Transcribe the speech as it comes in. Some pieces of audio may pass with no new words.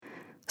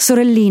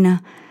Sorellina,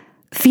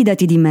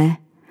 fidati di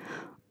me.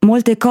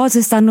 Molte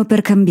cose stanno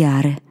per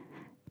cambiare.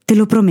 Te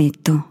lo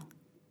prometto.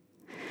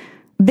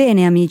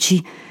 Bene,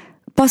 amici,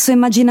 posso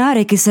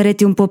immaginare che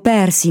sarete un po'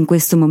 persi in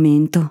questo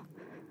momento.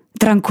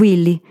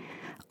 Tranquilli,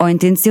 ho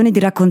intenzione di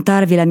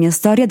raccontarvi la mia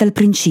storia dal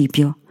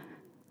principio,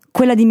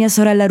 quella di mia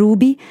sorella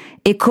Ruby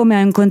e come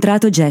ho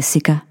incontrato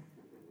Jessica.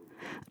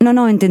 Non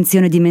ho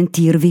intenzione di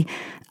mentirvi,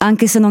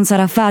 anche se non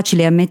sarà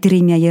facile ammettere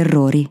i miei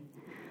errori.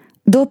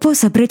 Dopo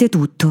saprete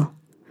tutto.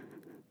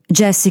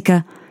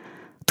 Jessica,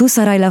 tu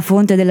sarai la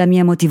fonte della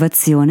mia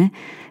motivazione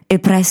e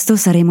presto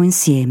saremo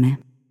insieme.